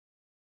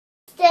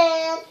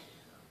understand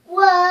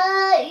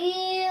what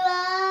you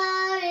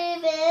are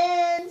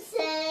even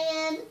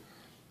saying.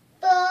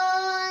 But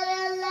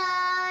a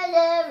light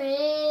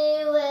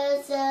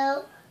everywhere,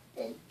 so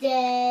the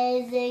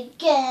days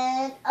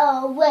again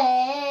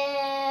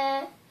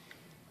away.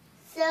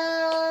 So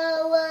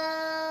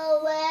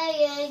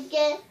away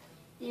again,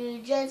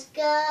 you just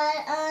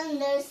gotta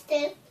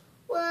understand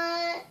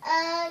what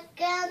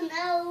again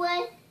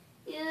away.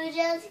 You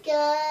just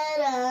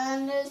gotta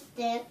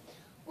understand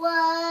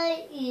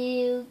what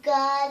you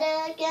got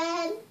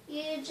again.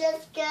 You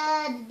just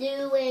gotta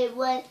do it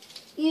what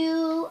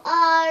you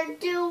are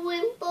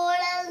doing for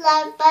the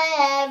life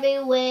by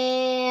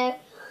everywhere.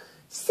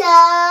 So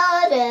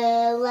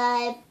the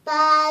life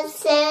by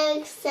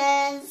 6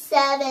 and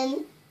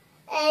 7,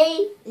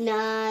 8,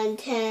 9,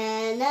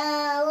 10,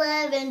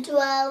 11,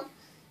 12,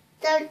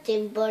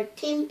 13,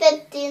 14,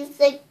 15,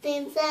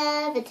 16,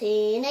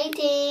 17,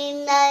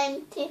 18,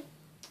 19.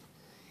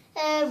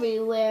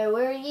 Everywhere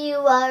where you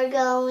are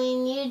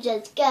going, you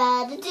just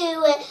gotta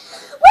do it.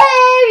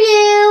 Where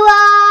you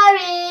are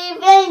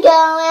even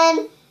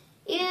going,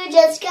 you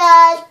just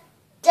got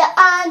to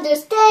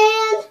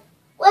understand.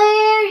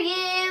 Where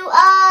you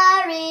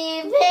are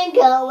even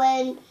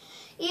going,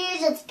 you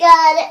just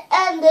gotta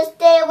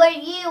understand where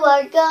you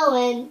are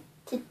going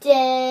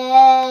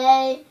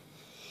today.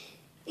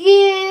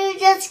 You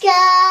just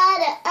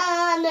gotta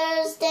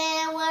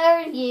understand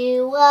where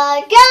you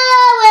are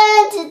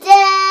going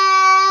today.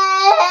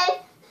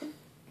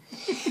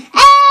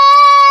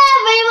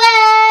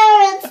 Everywhere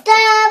and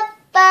stop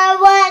by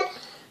 1,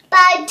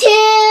 by 2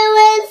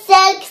 and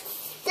 6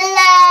 and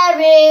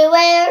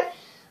everywhere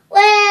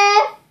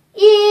where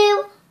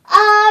you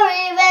are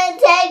even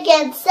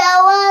taken. So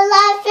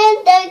alive in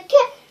the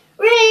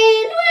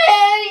green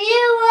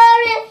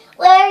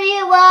where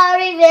you are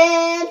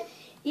even.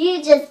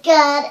 You just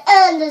gotta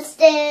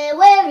understand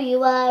where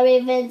you are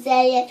even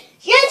saying.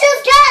 You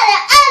just gotta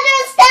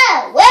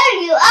understand where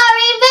you are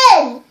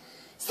even.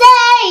 Say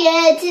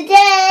it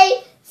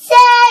today, say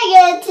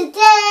it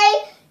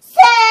today,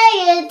 say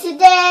it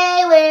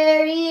today,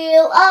 where you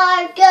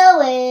are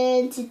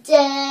going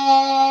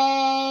today.